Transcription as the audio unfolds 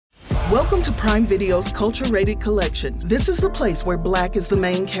Welcome to Prime Video's Culture-Rated Collection. This is the place where Black is the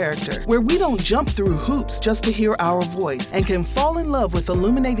main character, where we don't jump through hoops just to hear our voice, and can fall in love with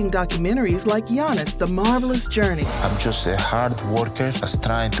illuminating documentaries like Giannis, The Marvelous Journey. I'm just a hard worker that's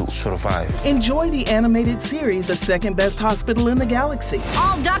trying to survive. Enjoy the animated series, The Second Best Hospital in the Galaxy.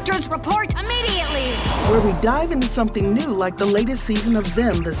 All doctors report immediately! Where we dive into something new like the latest season of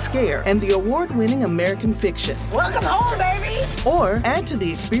Them, The Scare, and the award-winning American Fiction. Welcome home, baby! Or add to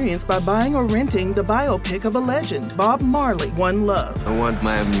the experience by buying or renting the biopic of a legend, Bob Marley, One Love. I want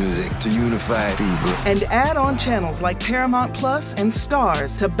my music to unify people. And add on channels like Paramount Plus and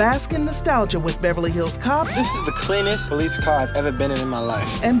Stars to bask in nostalgia with Beverly Hills Cop. This is the cleanest police car I've ever been in my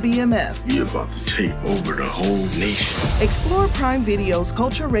life. And BMF. We're about to take over the whole nation. Explore Prime Video's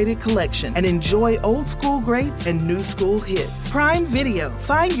Culture-Rated Collection and enjoy old school greats and new school hits. Prime Video.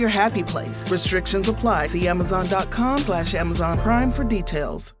 Find your happy place. Restrictions apply. See Amazon.com/Amazon Prime for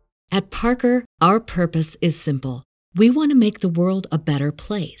details. At Parker, our purpose is simple. We want to make the world a better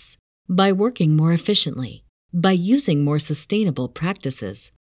place by working more efficiently, by using more sustainable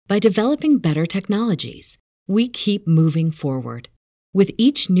practices, by developing better technologies. We keep moving forward. With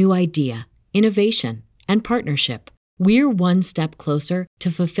each new idea, innovation, and partnership, we're one step closer to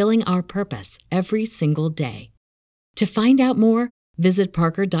fulfilling our purpose every single day. To find out more, visit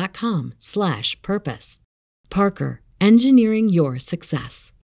parker.com/purpose. Parker, engineering your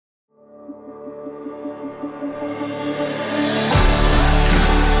success.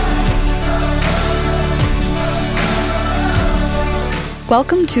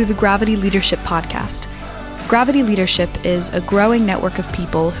 Welcome to the Gravity Leadership Podcast. Gravity Leadership is a growing network of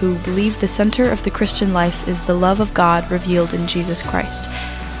people who believe the center of the Christian life is the love of God revealed in Jesus Christ,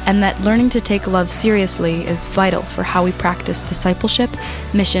 and that learning to take love seriously is vital for how we practice discipleship,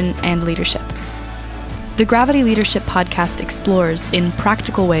 mission, and leadership. The Gravity Leadership Podcast explores, in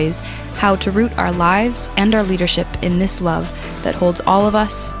practical ways, how to root our lives and our leadership in this love that holds all of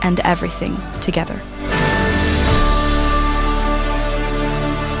us and everything together.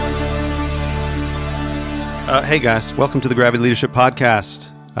 Hey guys, welcome to the Gravity Leadership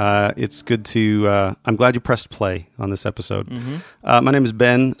Podcast. It's good to, I'm glad you pressed play on this episode. My name is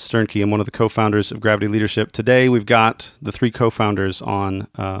Ben Sternke. I'm one of the co-founders of Gravity Leadership. Today we've got the three co-founders on,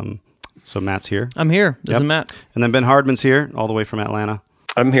 so Matt's here. I'm here. This is Matt. And then Ben Hardman's here, all the way from Atlanta.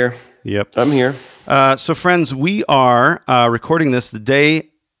 I'm here. Yep. I'm here. So friends, we are recording this the day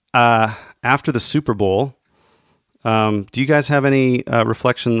after the Super Bowl. Do you guys have any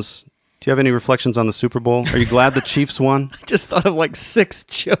reflections? Do you have any reflections on the Super Bowl? Are you glad the Chiefs won? I just thought of like 6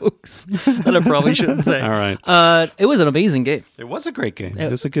 jokes that I probably shouldn't say. All right. It was an amazing game. It was a great game.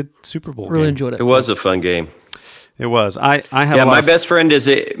 It was a good Super Bowl Really game. enjoyed it. It was a fun game. It was. I have. Yeah, my best friend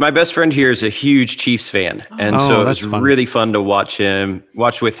here is a huge Chiefs fan, and so it was really fun to watch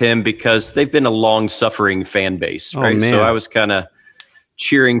with him because they've been a long-suffering fan base, right? Man. So I was kind of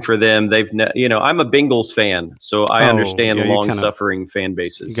cheering for them. I'm a Bengals fan, so I understand long-suffering fan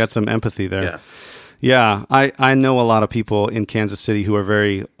bases. You got some empathy there. Yeah, I know a lot of people in Kansas City who are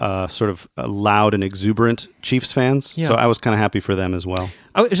very sort of loud and exuberant Chiefs fans, so I was kind of happy for them as well.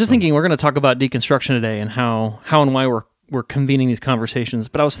 I was just thinking we're going to talk about deconstruction today and how and why we're convening these conversations,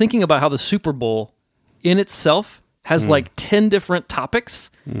 but I was thinking about how the Super Bowl in itself has like 10 different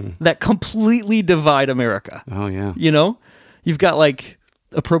topics that completely divide America. Oh, yeah. You know? You've got like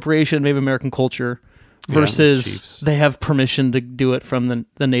appropriation of Native American culture versus they have permission to do it from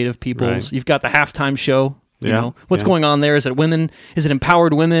the native peoples. Right. You've got the halftime show. You know, what's going on there? Is it women? Is it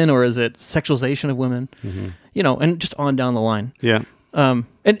empowered women or is it sexualization of women? You know, and just on down the line. Yeah. And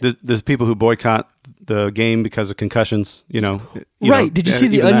there's people who boycott the game because of concussions, you know. Right. Did you see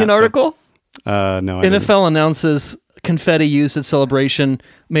the Onion article? No, I NFL didn't. Announces confetti used at celebration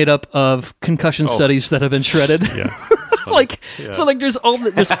made up of concussion studies that have been shredded. Yeah. So there's all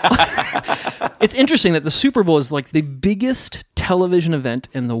there's it's interesting that the Super Bowl is like the biggest television event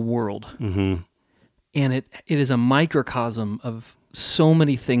in the world. And it is a microcosm of so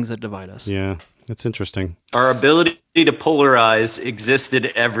many things that divide us. Yeah, it's interesting. Our ability to polarize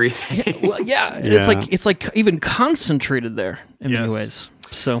existed everything. It's like even concentrated there in many ways.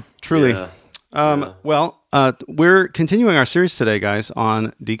 So truly. Well, we're continuing our series today, guys,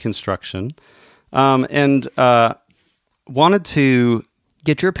 on deconstruction. And wanted to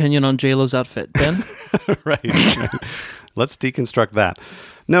get your opinion on J-Lo's outfit, Ben. right. Let's deconstruct that.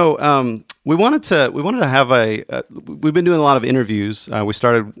 No, we wanted to have we've been doing a lot of interviews. We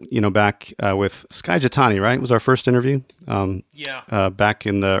started, back with Skye Jethani, right? It was our first interview. Back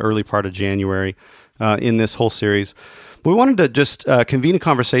in the early part of January, in this whole series. we wanted to just convene a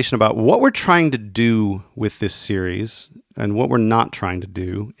conversation about what we're trying to do with this series and what we're not trying to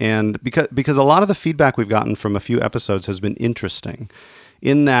do. And because a lot of the feedback we've gotten from a few episodes has been interesting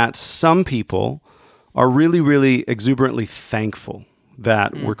in that some people are really, really exuberantly thankful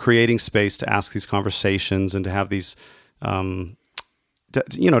that we're creating space to ask these conversations and to have these, to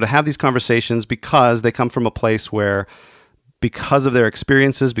have these conversations because they come from a place where, because of their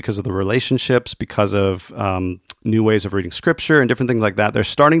experiences, because of the relationships, because of new ways of reading scripture and different things like that, they're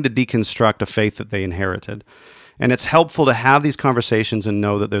starting to deconstruct a faith that they inherited. And it's helpful to have these conversations and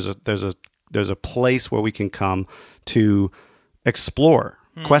know that there's a place where we can come to explore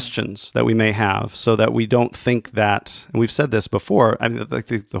questions that we may have, so that we don't think that, and we've said this before, I mean, like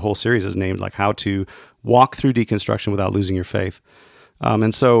the whole series is named like how to walk through deconstruction without losing your faith.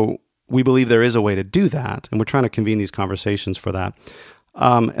 And so we believe there is a way to do that, and we're trying to convene these conversations for that.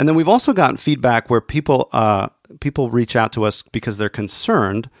 And then we've also gotten feedback where people reach out to us because they're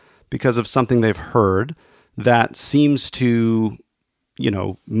concerned because of something they've heard that seems to,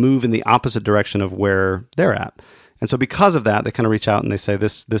 move in the opposite direction of where they're at. And so because of that, they kind of reach out and they say,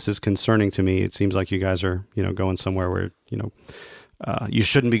 this is concerning to me. It seems like you guys are, going somewhere where, you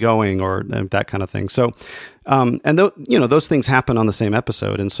shouldn't be going, or that kind of thing. So, those things happen on the same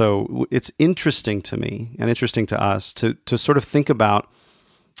episode. And so it's interesting to me and interesting to us to sort of think about,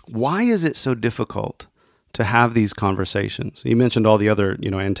 why is it so difficult to have these conversations? You mentioned all the other,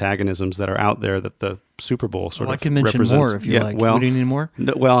 antagonisms that are out there that the Super Bowl sort of represents. I can mention more if you like. Well, do you need more?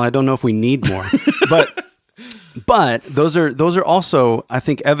 Well, I don't know if we need more, But those are also, I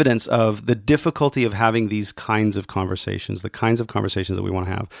think, evidence of the difficulty of having these kinds of conversations, the kinds of conversations that we want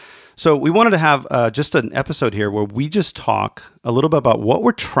to have. So we wanted to have just an episode here where we just talk a little bit about what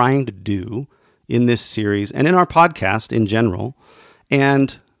we're trying to do in this series and in our podcast in general,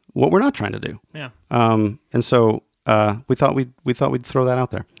 and what we're not trying to do. Yeah. And so we thought we'd throw that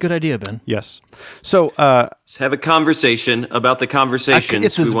out there. Good idea, Ben. Yes. So let's have a conversation about the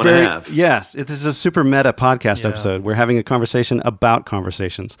conversations we want to have. Yes, this is a super meta podcast episode. We're having a conversation about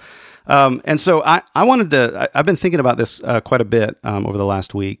conversations. And so I wanted to. I've been thinking about this quite a bit over the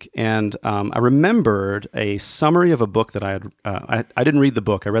last week, and I remembered a summary of a book that I had. I didn't read the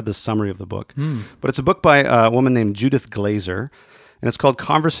book. I read the summary of the book, but it's a book by a woman named Judith Glaser. And it's called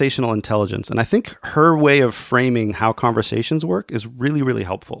Conversational Intelligence. And I think her way of framing how conversations work is really, really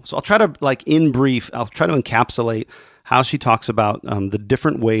helpful. So I'll try to, in brief, I'll try to encapsulate how she talks about the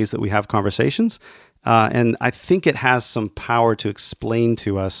different ways that we have conversations. And I think it has some power to explain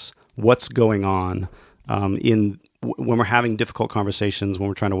to us what's going on when we're having difficult conversations, when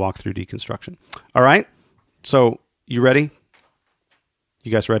we're trying to walk through deconstruction. All right? So you ready?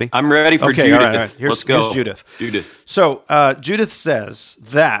 You guys ready? I'm ready for Judith. All right. Let's go. Here's Judith. So Judith says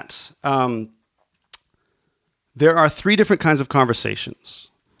that there are three different kinds of conversations,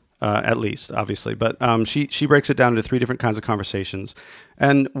 at least, obviously. But she breaks it down into three different kinds of conversations.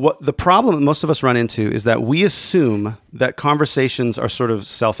 And what the problem that most of us run into is that we assume that conversations are sort of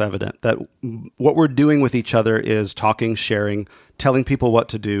self-evident, that what we're doing with each other is talking, sharing, telling people what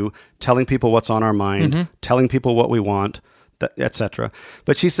to do, telling people what's on our mind, telling people what we want, etc.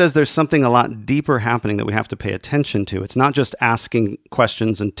 But she says there's something a lot deeper happening that we have to pay attention to. It's not just asking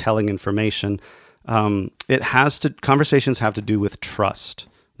questions and telling information. Conversations have to do with trust.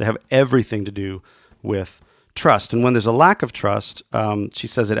 They have everything to do with trust. And when there's a lack of trust, she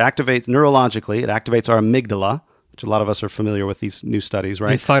says it activates neurologically. It activates our amygdala, which a lot of us are familiar with these new studies,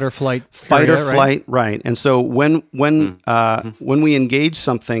 right? The fight or flight. Flight, right? And so when we engage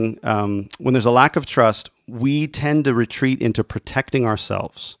something, when there's a lack of trust, we tend to retreat into protecting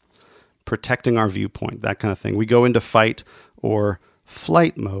ourselves, protecting our viewpoint, that kind of thing. We go into fight or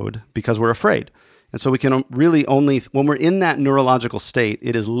flight mode because we're afraid. And so we can really only, when we're in that neurological state,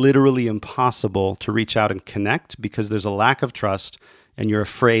 it is literally impossible to reach out and connect because there's a lack of trust and you're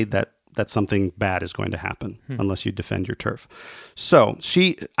afraid that something bad is going to happen unless you defend your turf. So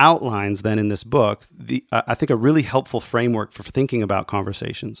she outlines then in this book, I think a really helpful framework for thinking about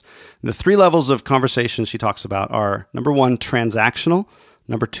conversations. The three levels of conversation she talks about are, number one, transactional.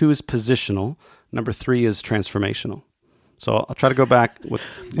 Number two is positional. Number three is transformational. So I'll try to go back with...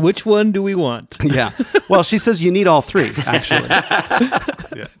 Which one do we want? Yeah. Well, she says you need all three, actually.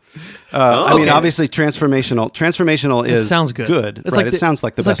 Yeah. I mean, obviously, transformational is sounds good. It's right? It sounds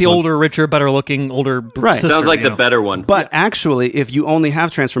like the best one. It's like the older, richer, better looking, older sister. Sounds like the better one. But actually, if you only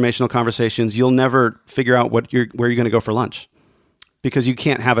have transformational conversations, you'll never figure out where you're going to go for lunch because you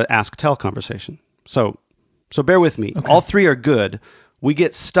can't have an ask-tell conversation. So bear with me. Okay. All three are good. We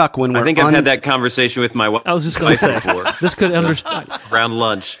get stuck when we're I think I've had that conversation with my wife. I was just going to say, before. This could understand. Around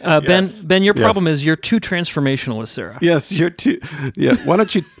lunch. Ben, your problem is you're too transformational with Sarah. Yes, you're too. Yeah. Why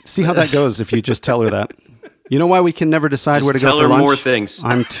don't you see how that goes if you just tell her that? You know why we can never decide just where to go for lunch? Tell her more things.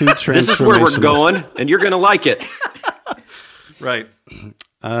 I'm too transformational. This is where we're going, and you're going to like it. Right.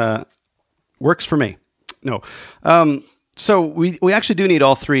 Works for me. No. So we actually do need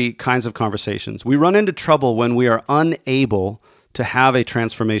all three kinds of conversations. We run into trouble when we are unable to have a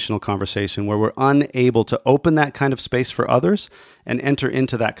transformational conversation, where we're unable to open that kind of space for others and enter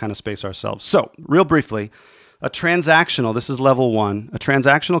into that kind of space ourselves. So, real briefly, this is level 1, a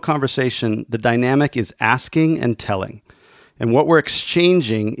transactional conversation, the dynamic is asking and telling. And what we're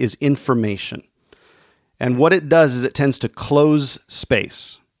exchanging is information. And what it does is it tends to close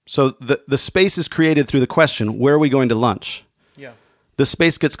space. So the space is created through the question, where are we going to lunch? Yeah. The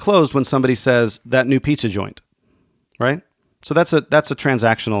space gets closed when somebody says, that new pizza joint, right? So that's a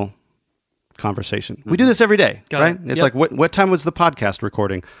transactional conversation. Mm-hmm. We do this every day, right? It's like, what time was the podcast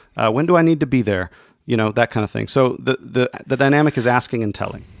recording? When do I need to be there? You know, that kind of thing. So the dynamic is asking and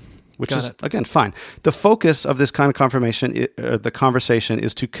telling, which is, again, fine. The focus of this kind of the conversation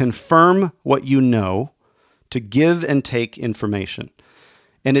is to confirm what you know, to give and take information.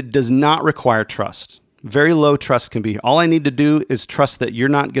 And it does not require trust. Very low trust can be. All I need to do is trust that you're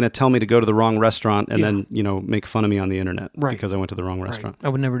not going to tell me to go to the wrong restaurant and then, make fun of me on the internet because I went to the wrong restaurant. I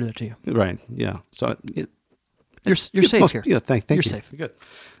would never do that to you. Right. Yeah. So you're safe here. Yeah. Thank you. You're safe. Good.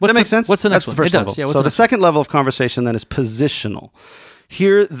 Does that make sense? What's the next one? That's the one? first It level. does. Yeah, so the second level of conversation then is positional.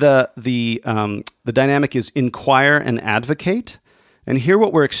 Here, the dynamic is inquire and advocate. And here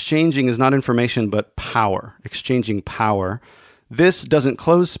what we're exchanging is not information, but power, exchanging power. This doesn't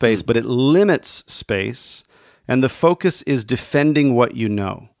close space, but it limits space, and the focus is defending what you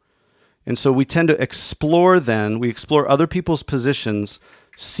know. And so we tend to explore other people's positions,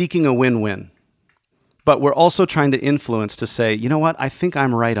 seeking a win-win. But we're also trying to influence to say, you know what, I think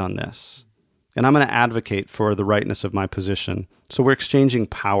I'm right on this, and I'm going to advocate for the rightness of my position. So we're exchanging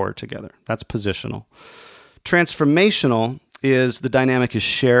power together. That's positional. Transformational is the dynamic is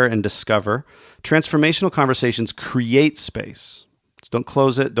share and discover. Transformational conversations create space. So don't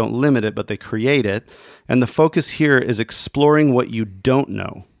close it, don't limit it, but they create it. And the focus here is exploring what you don't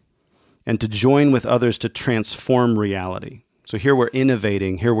know and to join with others to transform reality. So here we're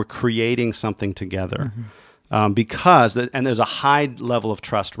innovating, here we're creating something together. Mm-hmm. And there's a high level of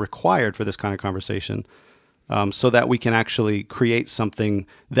trust required for this kind of conversation, so that we can actually create something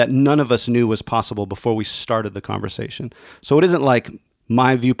that none of us knew was possible before we started the conversation. So it isn't like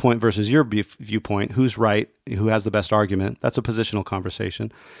my viewpoint versus your viewpoint, who's right, who has the best argument. That's a positional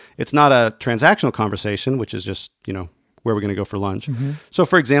conversation. It's not a transactional conversation, which is just, where we're going to go for lunch. Mm-hmm. So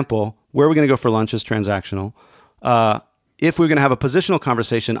for example, where we're going to go for lunch is transactional. If we're going to have a positional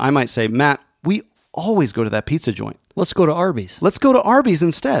conversation, I might say, Matt, we always go to that pizza joint. Let's go to Arby's. Let's go to Arby's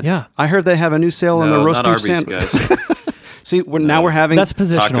instead. Yeah. I heard they have a new sale on the roast beef sandwich. See, now we're having... That's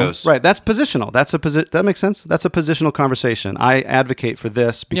positional. Tacos. Right, that's positional. That makes sense? That's a positional conversation. I advocate for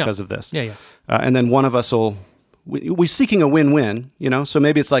this because of this. Yeah. And then one of us will... We're seeking a win-win, So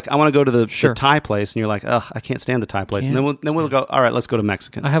maybe it's like, I want to go to the Thai place, and you're like, ugh, I can't stand the Thai place. And then we'll go, all right, let's go to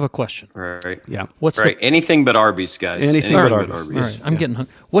Mexican. I have a question. Right. Yeah. Anything but Arby's, guys. Anything but Arby's. All right. I'm getting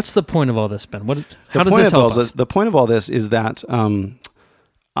hungry. What's the point of all this, Ben? How does this this help us? The point of all this is that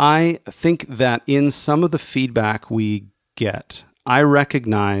I think that in some of the feedback we get, I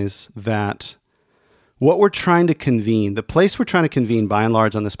recognize that what we're trying to convene, the place we're trying to convene by and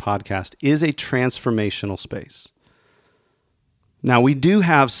large on this podcast, is a transformational space. Now, we do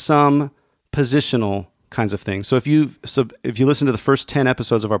have some positional kinds of things. So if you listen to the first 10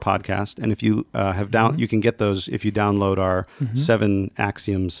 episodes of our podcast, and if you you can get those if you download our 7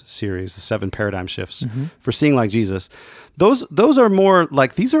 Axioms series, the 7 paradigm shifts for seeing like Jesus. Those are more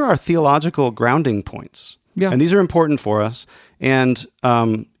like, these are our theological grounding points. Yeah. And these are important for us. And,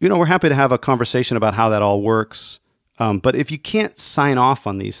 we're happy to have a conversation about how that all works. But if you can't sign off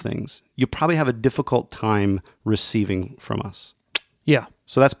on these things, you probably have a difficult time receiving from us. Yeah.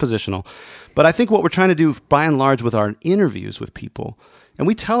 So that's positional. But I think what we're trying to do by and large with our interviews with people, and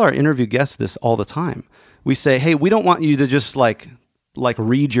we tell our interview guests this all the time. We say, hey, we don't want you to just like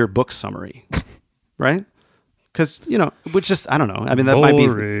read your book summary, right? Because, which just, I don't know. I mean, that might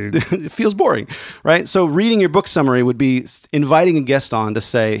be, it feels boring, right? So reading your book summary would be inviting a guest on to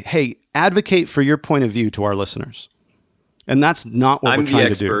say, hey, advocate for your point of view to our listeners. And that's not what we're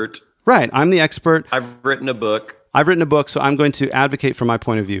trying to do. I'm the expert. Right. I'm the expert. I've written a book, so I'm going to advocate for my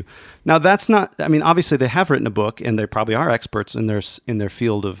point of view. Now, that's not, obviously they have written a book and they probably are experts in their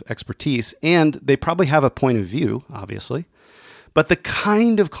field of expertise, and they probably have a point of view, obviously. But the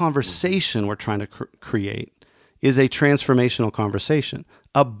kind of conversation we're trying to create is a transformational conversation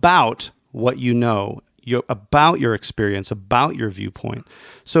about what you know, about your experience, about your viewpoint.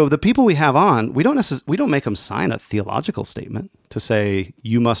 So the people we have on, we don't make them sign a theological statement to say,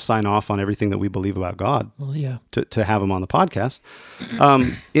 you must sign off on everything that we believe about God. Well, yeah. To have them on the podcast.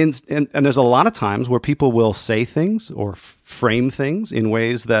 And there's a lot of times where people will say things or frame things in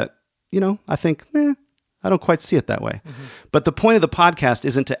ways that, I think, I don't quite see it that way. Mm-hmm. But the point of the podcast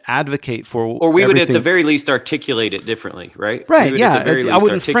isn't to advocate for Or we would at the very least articulate it differently, right? Right, yeah. I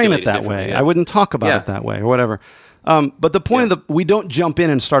wouldn't frame it that way. Yeah. I wouldn't talk about it that way or whatever. But the point of we don't jump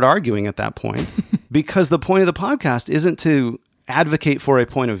in and start arguing at that point because the point of the podcast isn't to advocate for a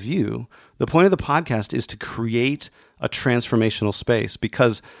point of view. The point of the podcast is to create a transformational space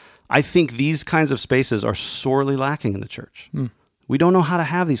because I think these kinds of spaces are sorely lacking in the church. Mm. We don't know how to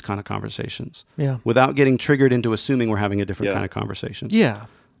have these kind of conversations without getting triggered into assuming we're having a different kind of conversation. Yeah.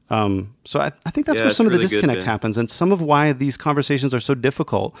 So I think that's where some of the disconnect happens, and some of why these conversations are so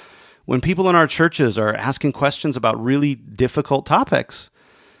difficult. When people in our churches are asking questions about really difficult topics,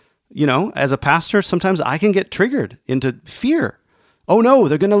 as a pastor, sometimes I can get triggered into fear. Oh no,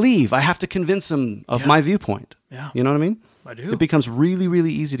 they're going to leave. I have to convince them of my viewpoint. Yeah. You know what I mean? I do. It becomes really,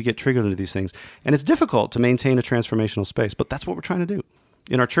 really easy to get triggered into these things. And it's difficult to maintain a transformational space, but that's what we're trying to do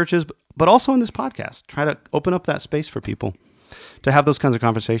in our churches, but also in this podcast. Try to open up that space for people to have those kinds of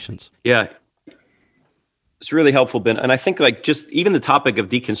conversations. Yeah. It's really helpful, Ben. And I think just even the topic of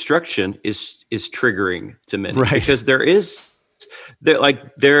deconstruction is triggering to many. Right. Because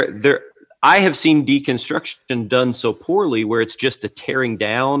I have seen deconstruction done so poorly where it's just a tearing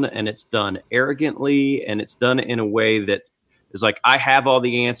down and it's done arrogantly and it's done in a way that is like, I have all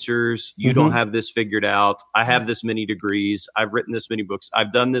the answers. You don't have this figured out. I have this many degrees. I've written this many books.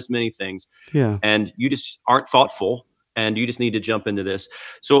 I've done this many things. Yeah. And you just aren't thoughtful and you just need to jump into this.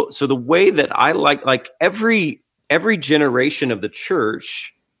 So the way that I like every generation of the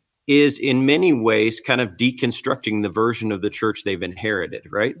church is in many ways kind of deconstructing the version of the church they've inherited,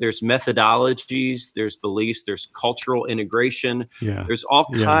 right? There's methodologies, there's beliefs, there's cultural integration. Yeah. There's all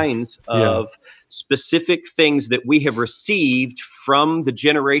kinds of specific things that we have received from the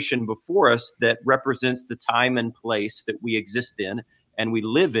generation before us that represents the time and place that we exist in and we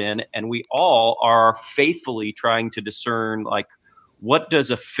live in. And we all are faithfully trying to discern, what does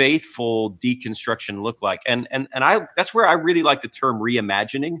a faithful deconstruction look like? And that's where I really like the term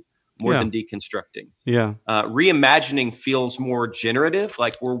reimagining more than deconstructing. Yeah. Reimagining feels more generative,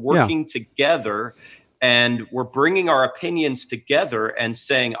 like we're working together and we're bringing our opinions together and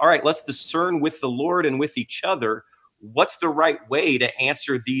saying, all right, let's discern with the Lord and with each other what's the right way to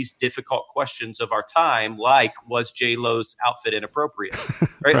answer these difficult questions of our time, like was J-Lo's outfit inappropriate?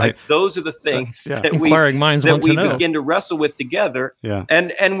 Right? Like those are the things that we begin to wrestle with together. Yeah.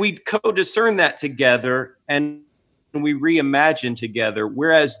 And we co-discern that together and we reimagine together.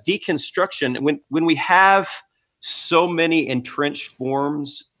 Whereas deconstruction, when we have so many entrenched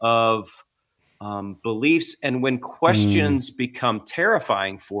forms of beliefs, and when questions become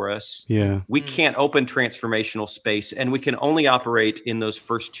terrifying for us, we can't open transformational space, and we can only operate in those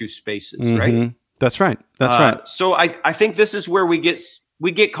first two spaces, right? That's right. That's right. So I think this is where we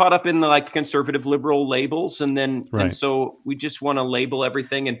get caught up in the conservative liberal labels, and so we just want to label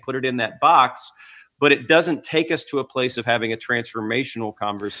everything and put it in that box. But it doesn't take us to a place of having a transformational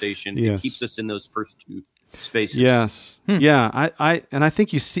conversation. Yes. It keeps us in those first two spaces. Yes. Yeah. I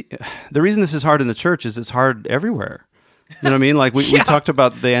think you see the reason this is hard in the church is it's hard everywhere. You know what I mean? Like we talked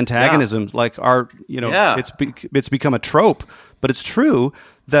about the antagonisms, like it's become a trope, but it's true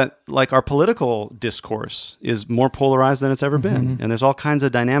that our political discourse is more polarized than it's ever been. And there's all kinds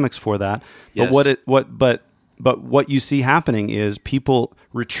of dynamics for that. Yes. But what you see happening is people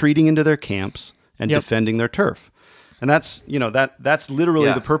retreating into their camps and defending their turf. And that's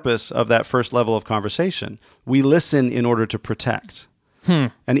literally the purpose of that first level of conversation. We listen in order to protect.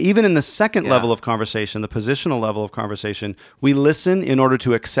 And even in the second level of conversation, the positional level of conversation, we listen in order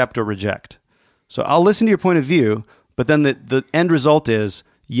to accept or reject. So I'll listen to your point of view, but then the end result is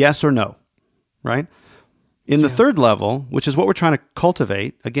yes or no, right? In the third level, which is what we're trying to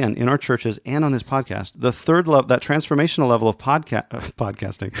cultivate, again, in our churches and on this podcast, the third level, that transformational level of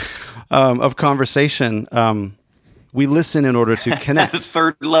podcasting, of conversation, we listen in order to connect. The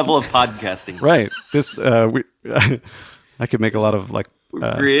third level of podcasting. Right. This, I could make a lot of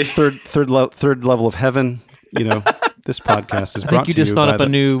third level of heaven, This podcast is brought to you. I think you just thought up a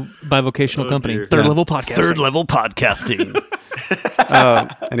new bivocational company. Third level podcasting. Third level podcasting.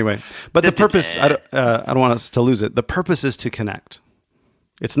 Anyway, but the purpose, I don't want us to lose it. The purpose is to connect.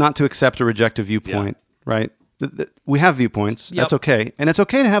 It's not to accept or reject a viewpoint, right? we have viewpoints. Yep. That's okay. And it's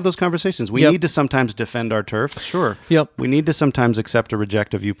okay to have those conversations. We need to sometimes defend our turf. Sure. Yep. We need to sometimes accept or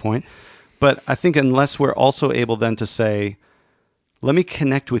reject a viewpoint. But I think unless we're also able then to say, let me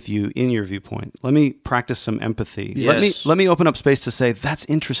connect with you in your viewpoint. Let me practice some empathy. Yes. Let me open up space to say, that's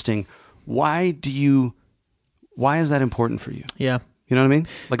interesting. Why is that important for you? Yeah. You know what I mean?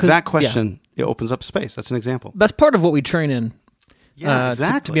 Like that question, it opens up space. That's an example. That's part of what we train in. Yeah,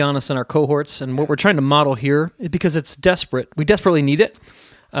 exactly. To be honest, in our cohorts, and what we're trying to model here, because it's desperate. We desperately need it.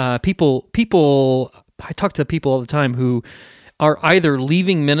 People. I talk to people all the time who are either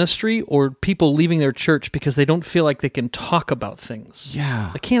leaving ministry or people leaving their church because they don't feel like they can talk about things.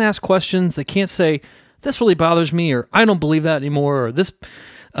 Yeah. They can't ask questions. They can't say, this really bothers me, or I don't believe that anymore, or this,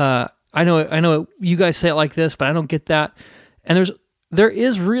 I know you guys say it like this, but I don't get that. And there are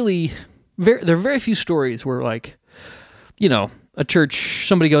very few stories where, like, a church,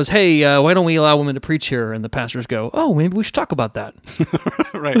 somebody goes, hey, why don't we allow women to preach here? And the pastors go, oh, maybe we should talk about that.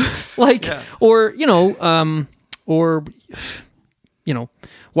 Right. Why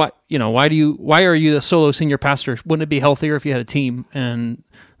are you the solo senior pastor? Wouldn't it be healthier if you had a team? And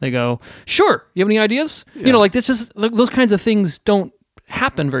they go, sure. You have any ideas? Yeah. This is those kinds of things don't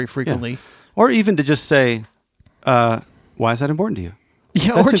happen very frequently. Yeah. Or even to just say, why is that important to you?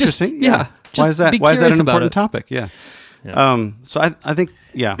 Yeah. That's or interesting. Yeah. Why is that an important topic? Yeah. Yeah. So I think,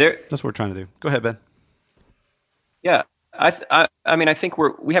 that's what we're trying to do. Go ahead, Ben. Yeah. I think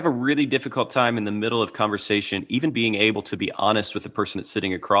we have a really difficult time in the middle of conversation, even being able to be honest with the person that's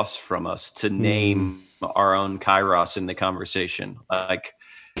sitting across from us, to name our own kairos in the conversation. Like,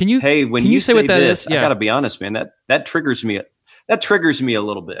 can you say what that is? I gotta be honest, man, that triggers me. That triggers me a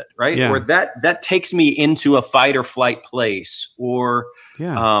little bit, right? Yeah. Or that takes me into a fight or flight place, or,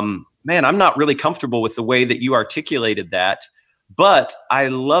 man, I'm not really comfortable with the way that you articulated that, but I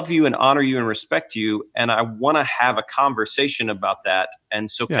love you and honor you and respect you, and I want to have a conversation about that. And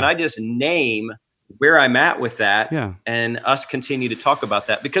so can I just name where I'm at with that and us continue to talk about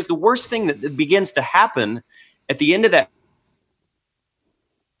that? Because the worst thing that begins to happen at the end of that,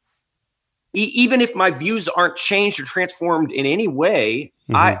 even if my views aren't changed or transformed in any way,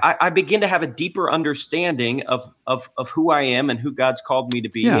 I begin to have a deeper understanding of who I am and who God's called me to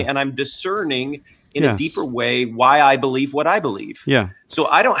be. And I'm discerning in a deeper way why I believe what I believe. Yeah. So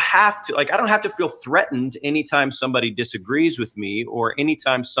I don't have to feel threatened anytime somebody disagrees with me, or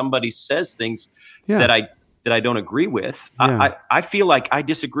anytime somebody says things that I don't agree with. Yeah. I feel like I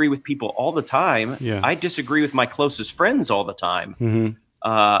disagree with people all the time. Yeah. I disagree with my closest friends all the time. Mm-hmm.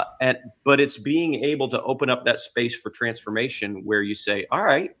 But it's being able to open up that space for transformation where you say, all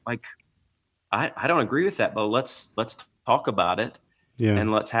right, like, I don't agree with that, but let's talk about it,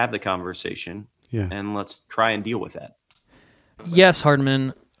 and let's have the conversation, and let's try and deal with that. Yes,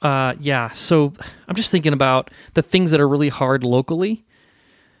 Hardman. So I'm just thinking about the things that are really hard locally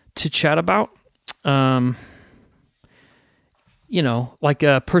to chat about. Like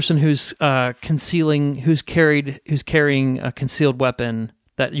a person who's carrying a concealed weapon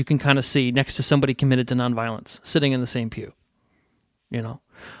that you can kind of see next to somebody committed to nonviolence sitting in the same pew,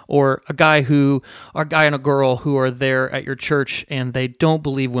 or a guy and a girl who are there at your church and they don't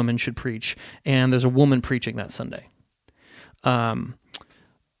believe women should preach, and there's a woman preaching that Sunday.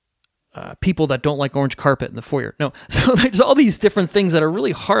 People that don't like orange carpet in the foyer. No. So there's all these different things that are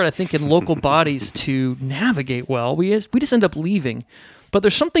really hard, I think, in local bodies to navigate well. We just end up leaving. But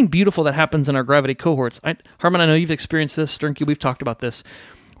there's something beautiful that happens in our Gravity cohorts. Harmon, I know you've experienced this. Sternke, we've talked about this,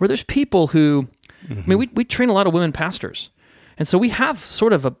 where there's people who, we train a lot of women pastors. And so we have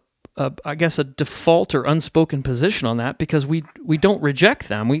sort of a default or unspoken position on that, because we don't reject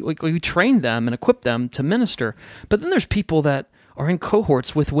them. We train them and equip them to minister. But then there's people that are in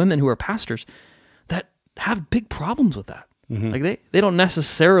cohorts with women who are pastors that have big problems with that. Mm-hmm. Like they don't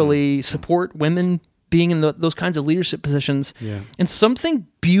necessarily support women being in those kinds of leadership positions. Yeah. And something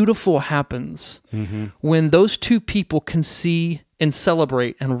beautiful happens when those two people can see and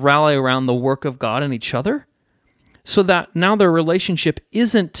celebrate and rally around the work of God and each other, so that now their relationship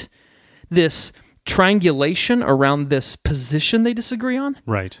isn't this triangulation around this position they disagree on,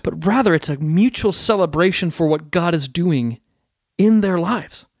 right? But rather it's a mutual celebration for what God is doing in their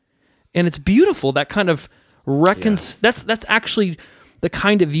lives. And it's beautiful, that kind of that's actually the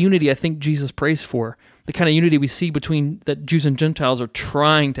kind of unity I think Jesus prays for, the kind of unity we see between that Jews and Gentiles are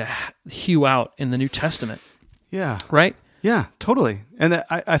trying to hew out in the New Testament. Yeah. Right? Yeah, totally. And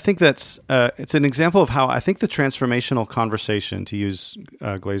I think that's it's an example of how I think the transformational conversation, to use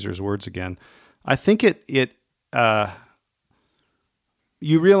Glazer's words again, I think you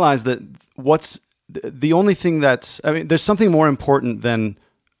realize that what's the only thing there's something more important than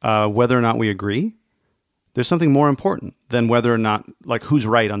whether or not we agree. There's something more important than whether or not, like, who's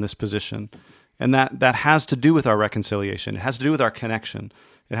right on this position. And that has to do with our reconciliation. It has to do with our connection.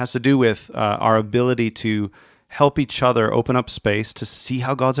 It has to do with our ability to help each other open up space to see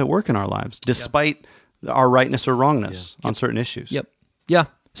how God's at work in our lives, despite our rightness or wrongness on certain issues. Yep. Yeah.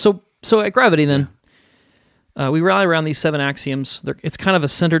 So at Gravity, then, we rally around these 7 axioms. It's kind of a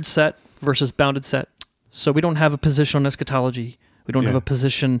centered set versus bounded set. So we don't have a position on eschatology. We don't have a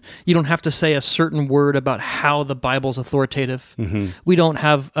position. You don't have to say a certain word about how the Bible's authoritative. Mm-hmm. We don't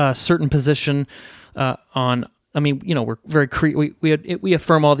have a certain position on. I mean, we're very we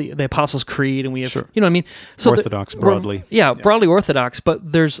affirm all the Apostles' Creed, and we have, you know what I mean. So orthodox broadly, broadly orthodox.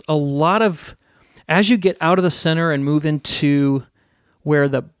 But there's a lot of, as you get out of the center and move into where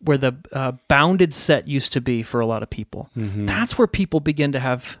the bounded set used to be for a lot of people, that's where people begin to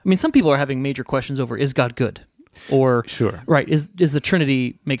have. I mean, some people are having major questions over, is God good? Or right, is the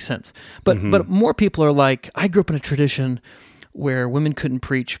Trinity make sense? But more people are like, I grew up in a tradition where women couldn't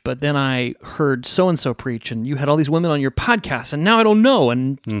preach, but then I heard so and so preach, and you had all these women on your podcast, and now I don't know,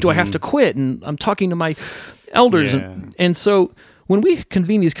 and do I have to quit? And I'm talking to my elders, and so when we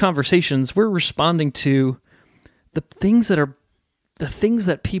convene these conversations, we're responding to the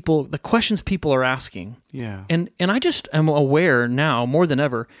questions people are asking. Yeah, and I just am aware now more than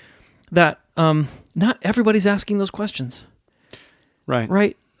ever that not everybody's asking those questions.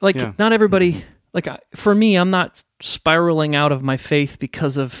 Right. Like not everybody, like for me, I'm not spiraling out of my faith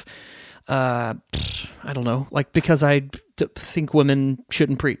because of, I don't know, like because I think women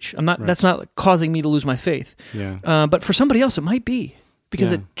shouldn't preach. I'm not, that's not causing me to lose my faith. Yeah. But for somebody else, it might be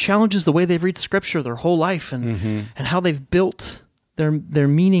because it challenges the way they've read Scripture their whole life and how they've built their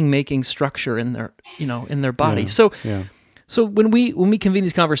meaning-making structure in their, in their body. So when we convene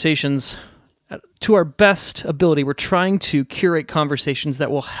these conversations, to our best ability, we're trying to curate conversations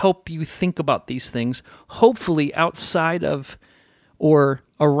that will help you think about these things, hopefully outside of or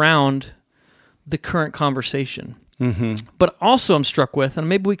around the current conversation. But also I'm struck with, and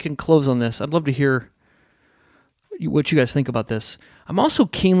maybe we can close on this, I'd love to hear what you guys think about this. I'm also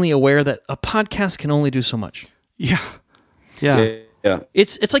keenly aware that a podcast can only do so much. Yeah.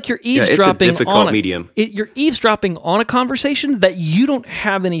 It's like you're eavesdropping it's a difficult medium. You're eavesdropping on a conversation that you don't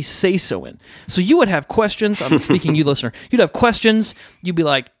have any say-so in. So you would have questions. I'm speaking you, listener. You'd have questions. You'd be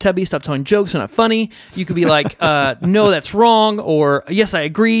like, Tubby, stop telling jokes. They're not funny. You could be like, no, that's wrong. Or, yes, I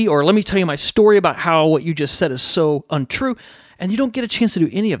agree. Or let me tell you my story about how what you just said is so untrue. And you don't get a chance to do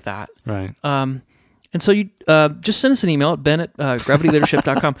any of that. Right. And so you just send us an email at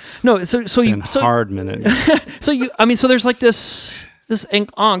ben@gravityleadership.com. No, so hard minute. So there's like this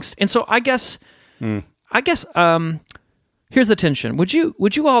angst, and so I guess here's the tension. Would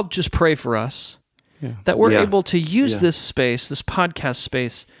you all just pray for us that we're able to use this space, this podcast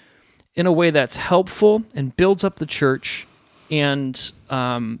space, in a way that's helpful and builds up the church and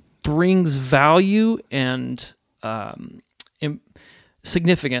brings value and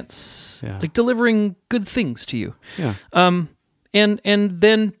significance, like delivering good things to you. And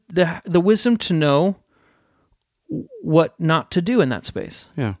then the wisdom to know what not to do in that space.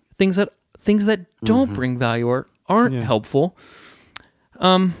 Things that don't bring value or aren't helpful.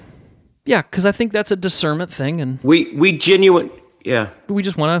 Because I think that's a discernment thing, and we just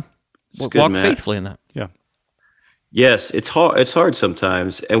want to walk faithfully in that. Yes, it's hard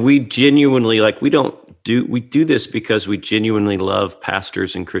sometimes, and we genuinely we do this because we genuinely love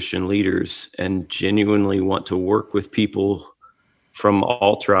pastors and Christian leaders and genuinely want to work with people from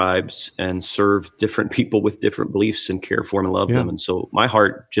all tribes and serve different people with different beliefs and care for them and love them. And so my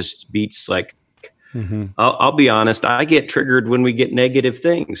heart just beats like, I'll be honest, I get triggered when we get negative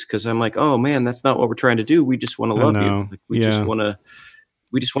things because I'm like, oh man, that's not what we're trying to do. We just want to love you. Like, we just want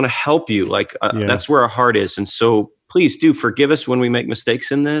to help you. Like that's where our heart is. And so please do forgive us when we make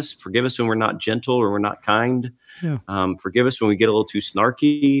mistakes in this. Forgive us when we're not gentle or we're not kind. Forgive us when we get a little too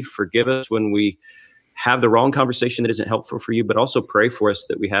snarky. Forgive us when we have the wrong conversation that isn't helpful for you, but also pray for us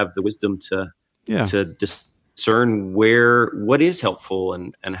that we have the wisdom to discern what is helpful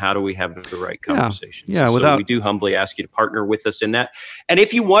and how do we have the right conversations. So we do humbly ask you to partner with us in that. And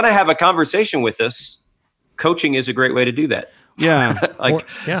if you want to have a conversation with us, coaching is a great way to do that.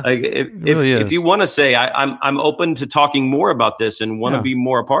 If you want to say I'm open to talking more about this and want to be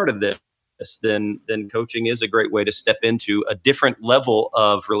more a part of this, then coaching is a great way to step into a different level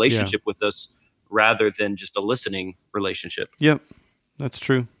of relationship with us rather than just a listening relationship. Yep, that's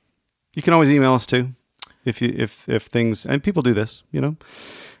true. You can always email us too if things, and people do this,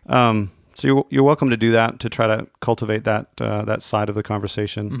 so you're welcome to do that, to try to cultivate that side of the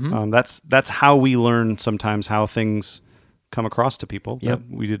conversation. That's how we learn sometimes how things come across to people that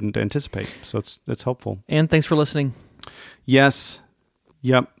we didn't anticipate. So it's helpful. And thanks for listening. Yes.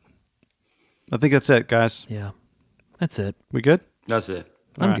 Yep. I think that's it, guys. Yeah. That's it. We good? That's it.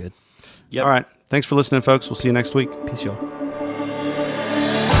 I'm good. Yep. All right. Thanks for listening, folks. We'll see you next week. Peace, y'all.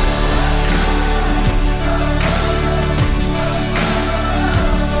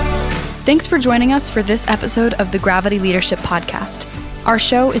 Thanks for joining us for this episode of the Gravity Leadership Podcast. Our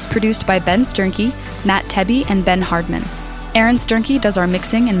show is produced by Ben Sternke, Matt Tebbe, and Ben Hardman. Aaron Sternke does our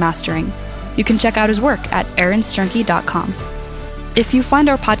mixing and mastering. You can check out his work at aaronsternke.com. If you find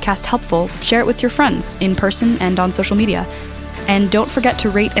our podcast helpful, share it with your friends in person and on social media. And don't forget to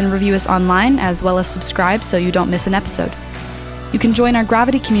rate and review us online, as well as subscribe so you don't miss an episode. You can join our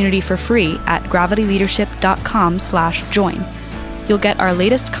Gravity community for free at gravityleadership.com/join. You'll get our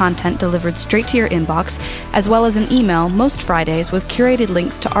latest content delivered straight to your inbox, as well as an email most Fridays with curated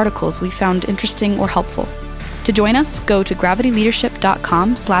links to articles we found interesting or helpful. To join us, go to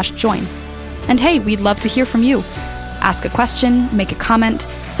gravityleadership.com/join. And hey, we'd love to hear from you. Ask a question, make a comment,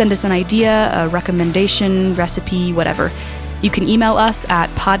 send us an idea, a recommendation, recipe, whatever. You can email us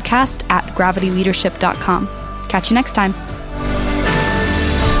at podcast@gravityleadership.com. Catch you next time.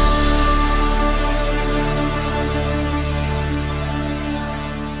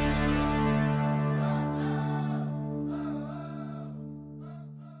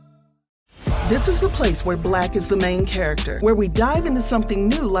 This is the place where Black is the main character, where we dive into something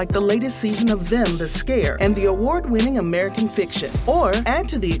new like the latest season of Them, The Scare, and the award-winning American Fiction. Or add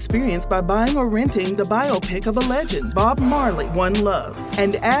to the experience by buying or renting the biopic of a legend, Bob Marley, One Love.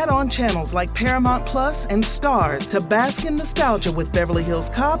 And add on channels like Paramount Plus and Stars to bask in nostalgia with Beverly Hills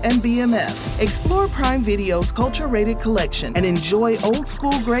Cop and BMF. Explore Prime Video's culture-rated collection and enjoy old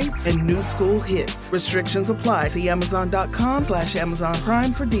school greats and new school hits. Restrictions apply. See Amazon.com/Amazon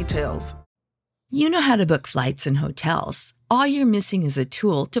Prime for details. You know how to book flights and hotels. All you're missing is a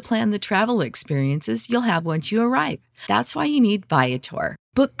tool to plan the travel experiences you'll have once you arrive. That's why you need Viator.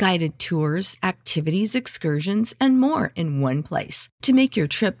 Book guided tours, activities, excursions, and more in one place to make your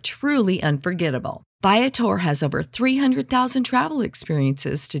trip truly unforgettable. Viator has over 300,000 travel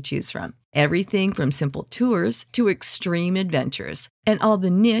experiences to choose from. Everything from simple tours to extreme adventures and all the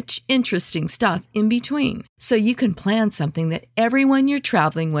niche, interesting stuff in between. So you can plan something that everyone you're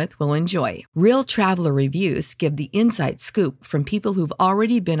traveling with will enjoy. Real traveler reviews give the inside scoop from people who've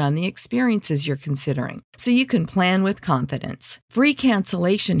already been on the experiences you're considering. So you can plan with confidence. Free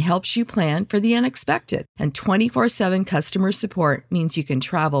cancellation helps you plan for the unexpected. And 24/7 customer support means you can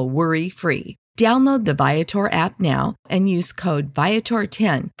travel worry-free. Download the Viator app now and use code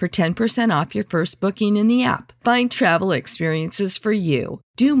Viator10 for 10% off your first booking in the app. Find travel experiences for you.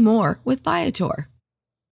 Do more with Viator.